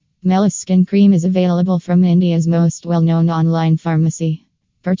Melas skin cream is available from India's most well-known online pharmacy.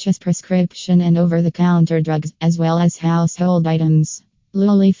 Purchase prescription and over-the-counter drugs, as well as household items.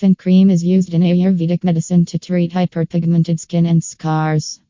 Lolifin cream is used in Ayurvedic medicine to treat hyperpigmented skin and scars.